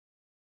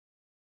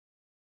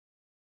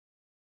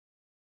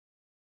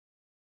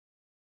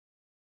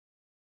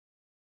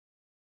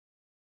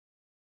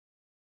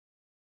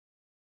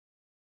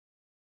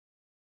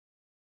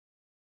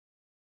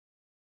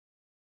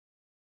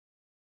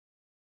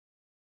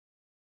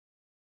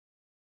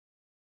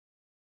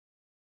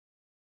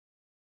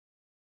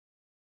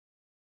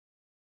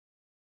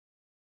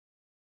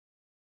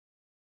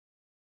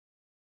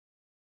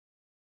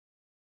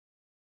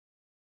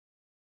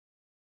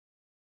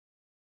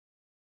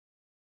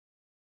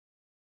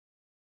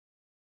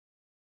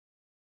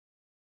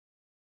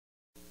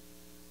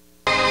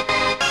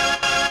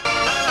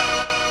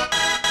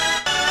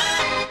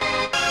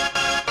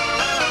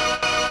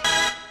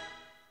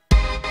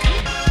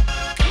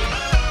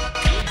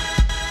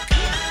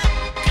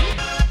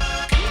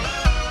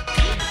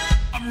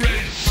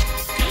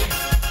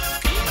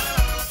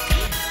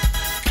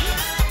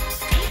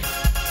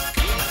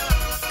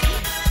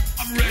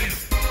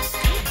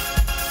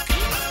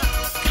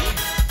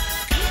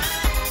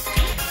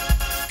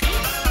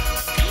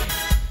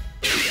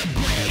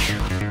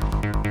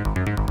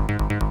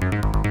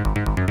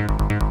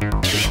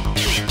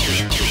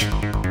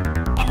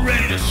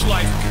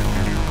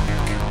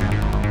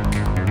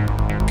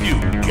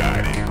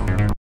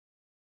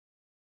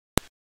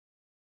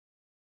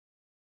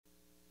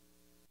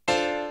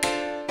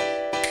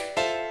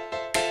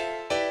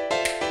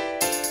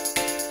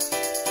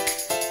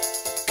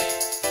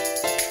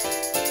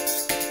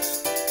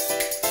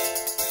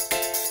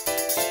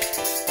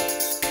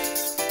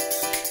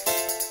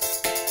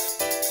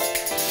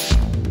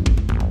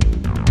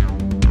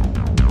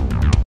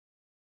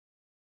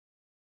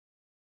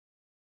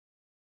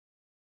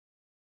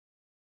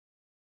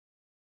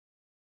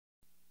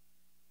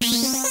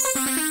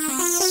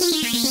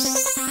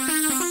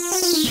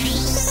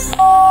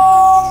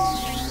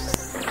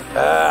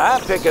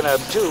I'm picking up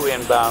 2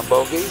 inbound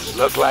bogies.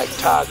 Look like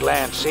Tog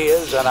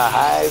Lanciers on a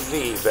high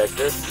V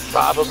vector.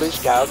 Probably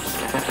scouts.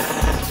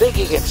 Think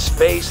you can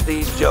space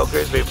these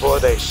jokers before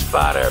they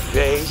spot our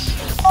base?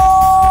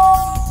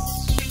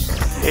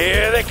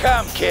 Here they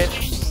come, kid.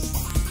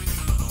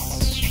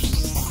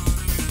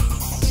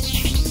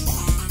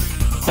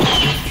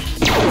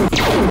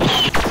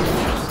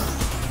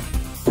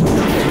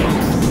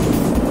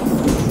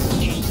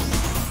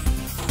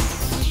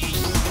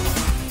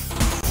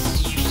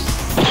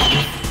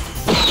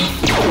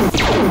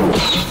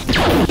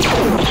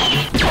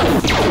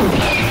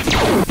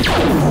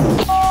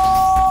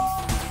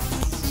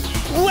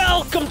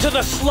 Welcome to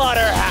the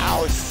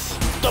slaughterhouse!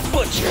 The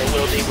butcher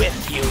will be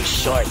with you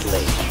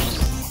shortly.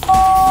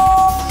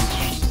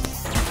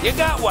 You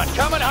got one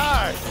coming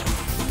hard.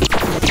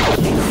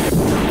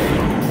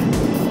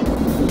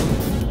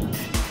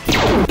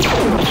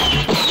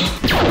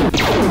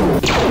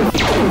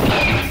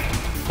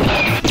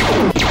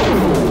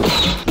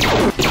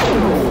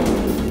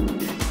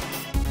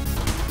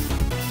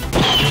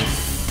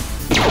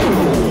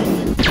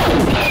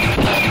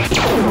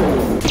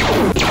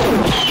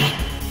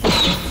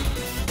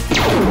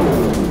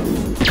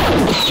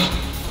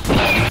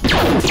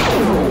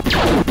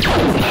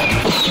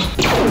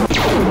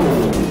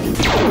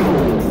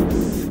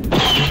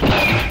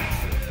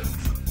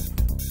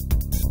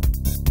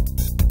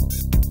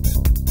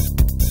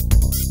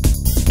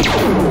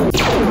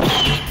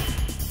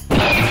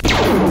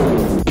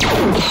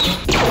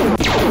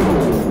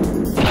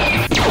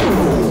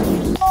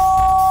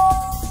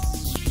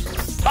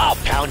 I'll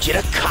pound you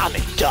to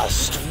comet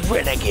dust,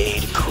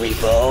 Renegade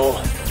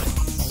creepo.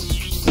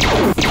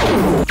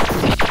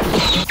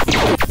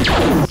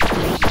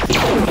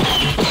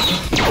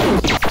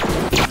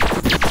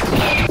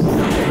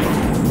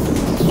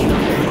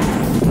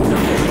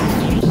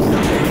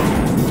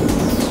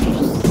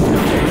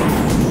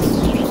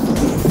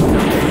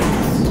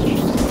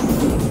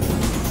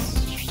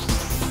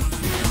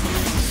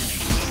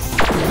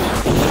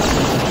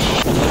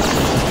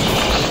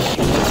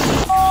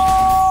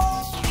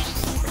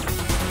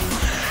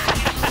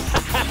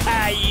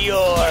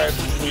 You're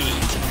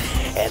meat,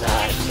 and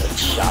I'm the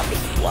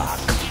chopping block.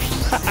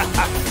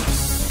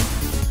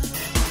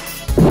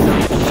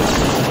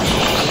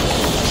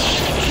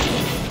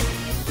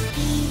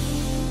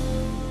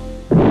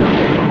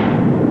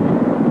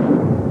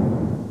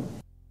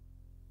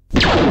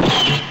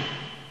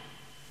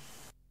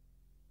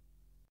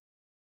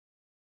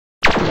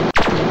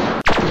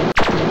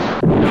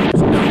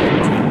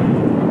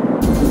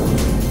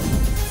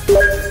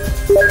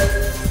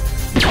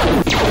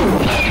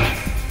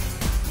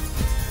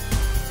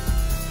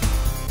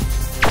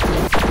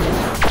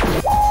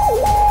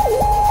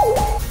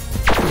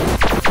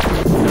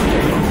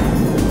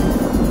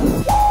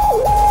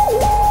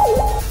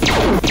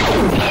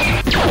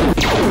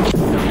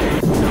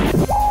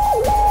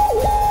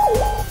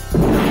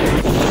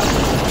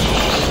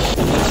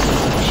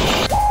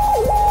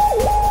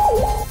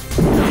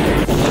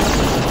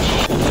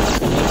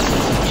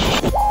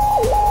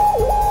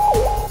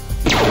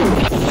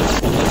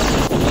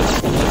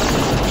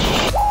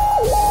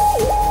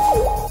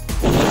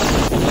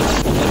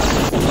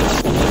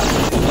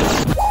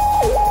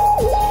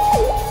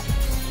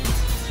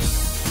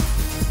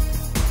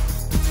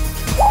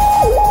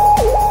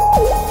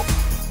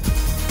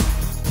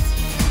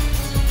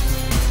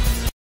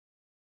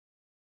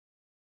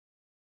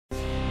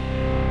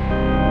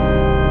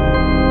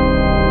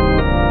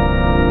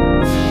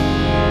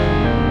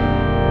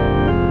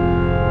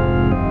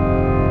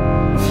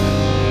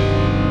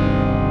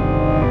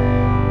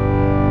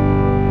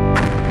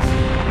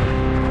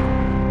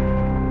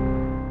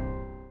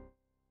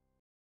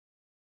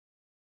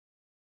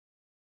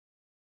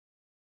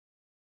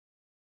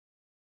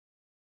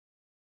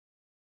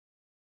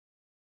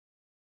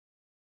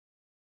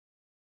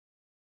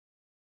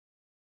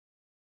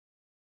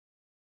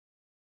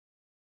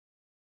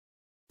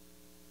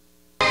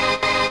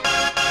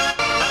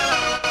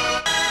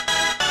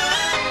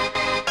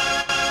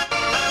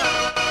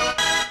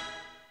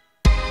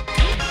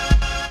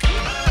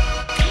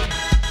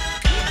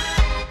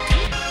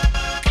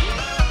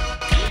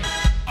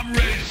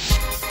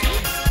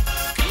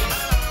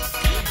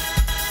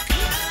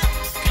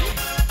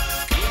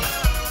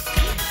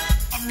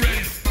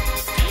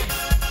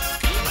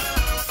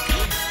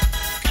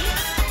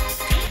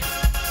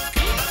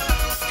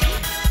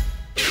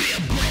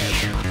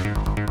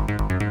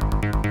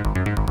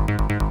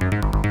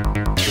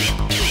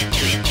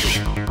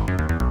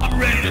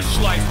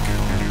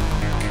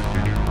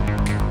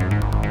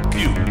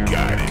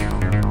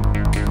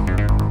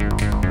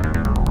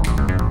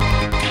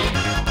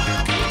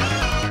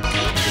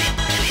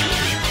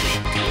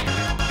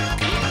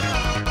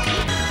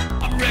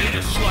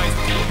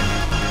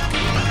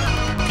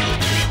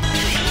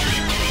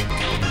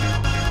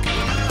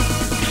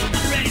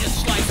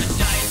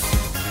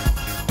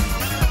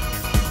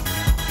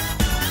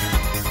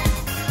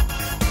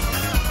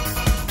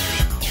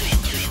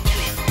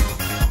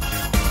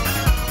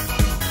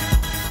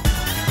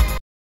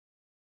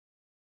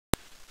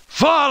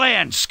 Fall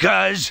in,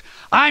 scuzz!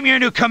 I'm your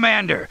new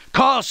commander.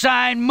 Call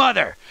sign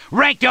Mother.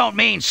 Rank don't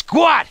mean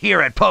squat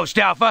here at Post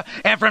Alpha,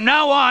 and from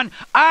now on,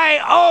 I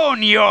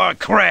own your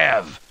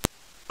Krev.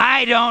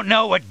 I don't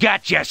know what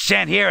got you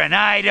sent here, and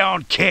I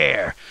don't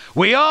care.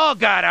 We all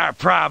got our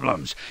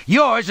problems.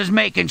 Yours is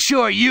making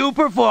sure you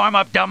perform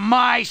up to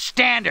my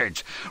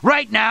standards.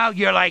 Right now,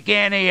 you're like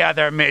any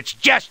other Mitch,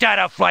 just out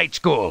of flight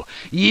school.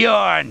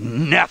 You're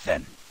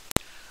nothing.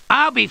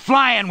 I'll be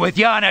flying with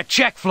you on a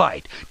check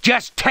flight.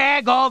 Just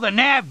tag all the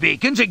nav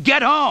beacons and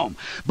get home.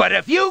 But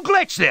if you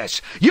glitch this,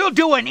 you'll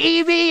do an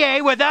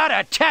EVA without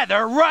a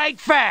tether right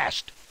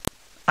fast.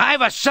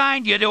 I've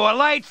assigned you to a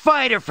light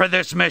fighter for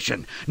this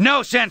mission.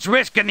 No sense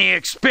risking the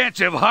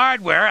expensive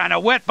hardware on a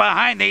wet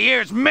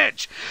behind-the-ears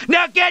Mitch.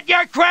 Now get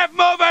your Krev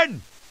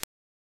moving!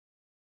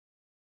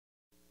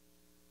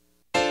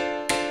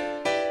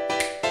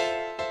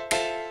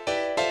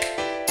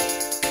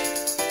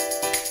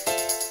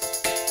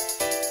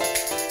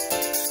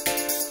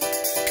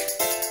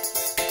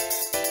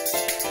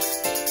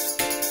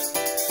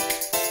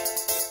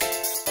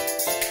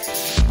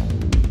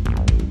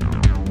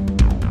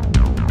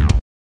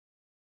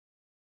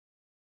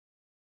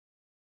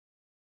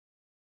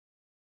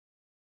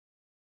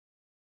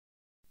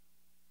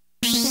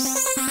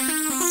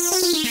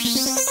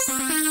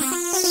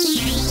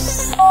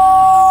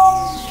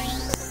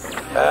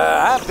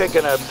 I'm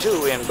picking up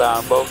 2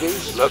 inbound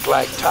bogies. Look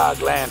like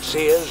Tog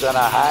Lanciers on a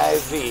high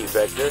V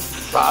vector.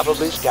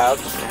 Probably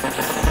scouts.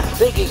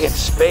 Think you can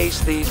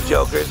space these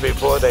jokers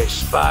before they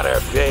spot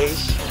our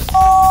base?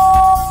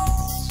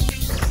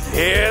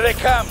 Here they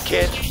come,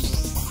 kid.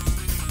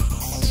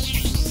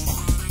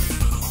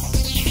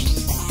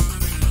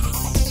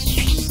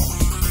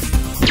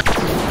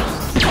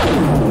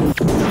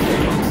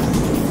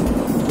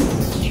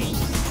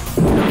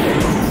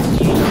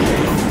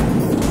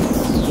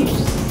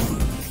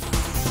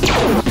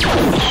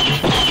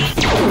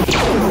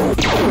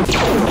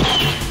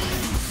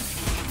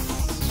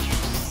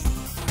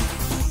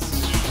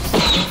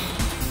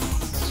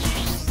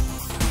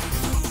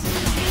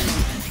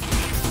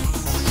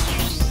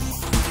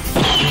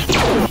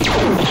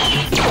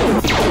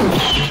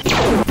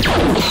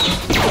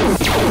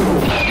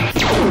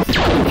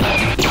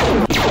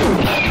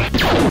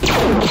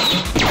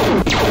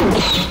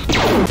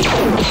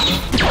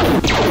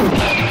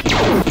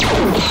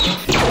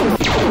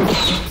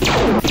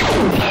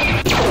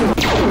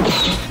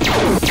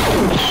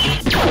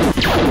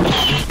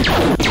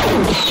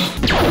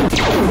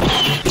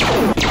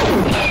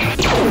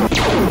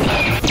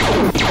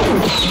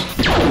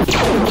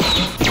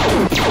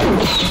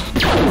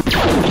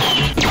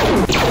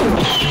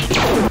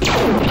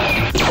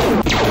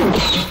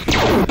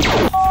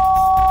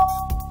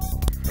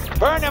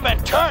 Burn him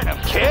and turn him,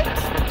 kid.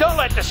 Don't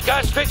let the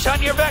scuzz fix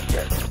on your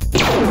vector.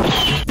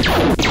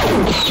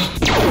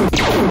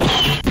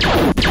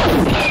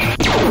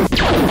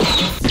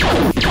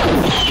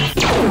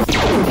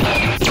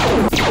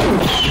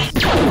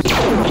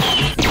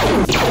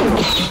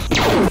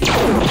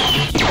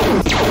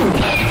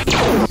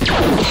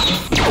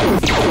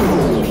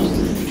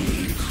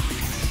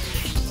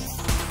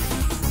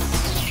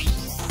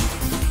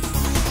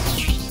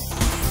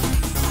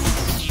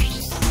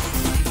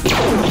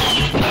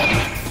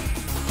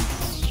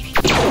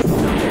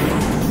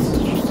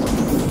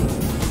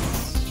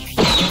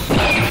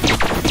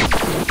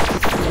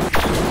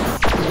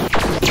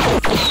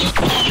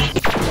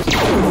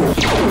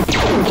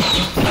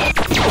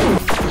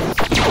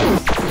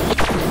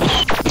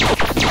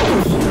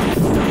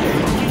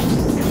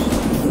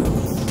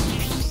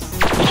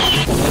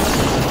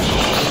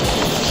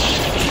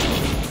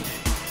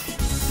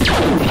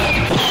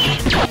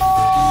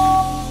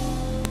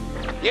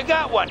 You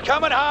got one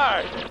coming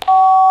hard.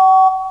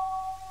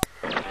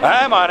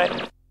 I'm on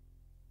it.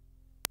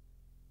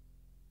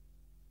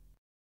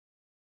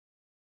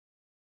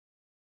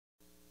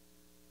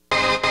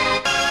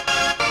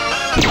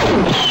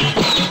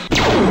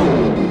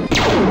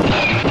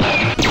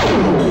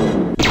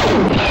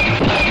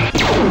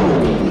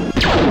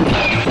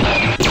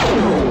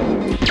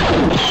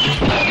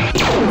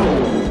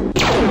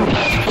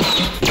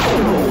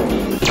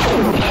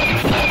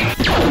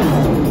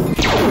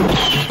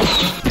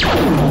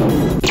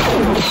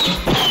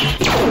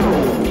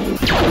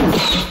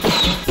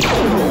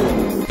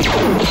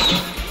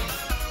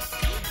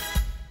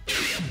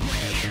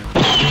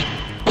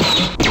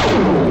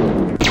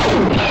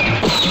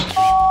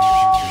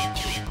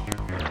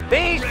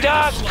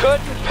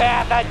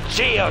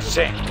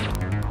 Geosync.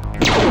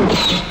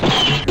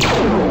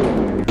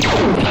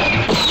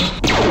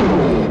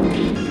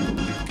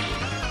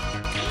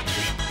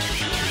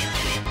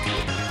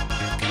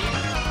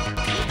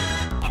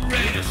 I'm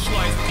ready to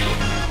slice.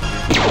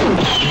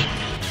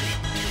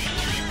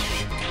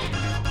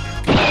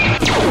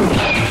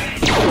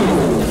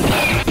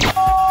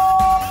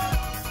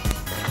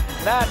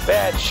 Not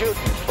bad shooting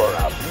for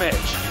a Mitch.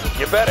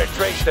 You better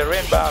trace their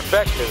inbound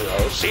vector,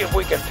 though. See if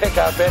we can pick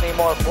up any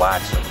more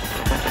flotsam.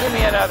 Give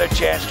me another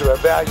chance to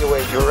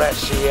evaluate your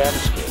SCM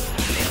skills.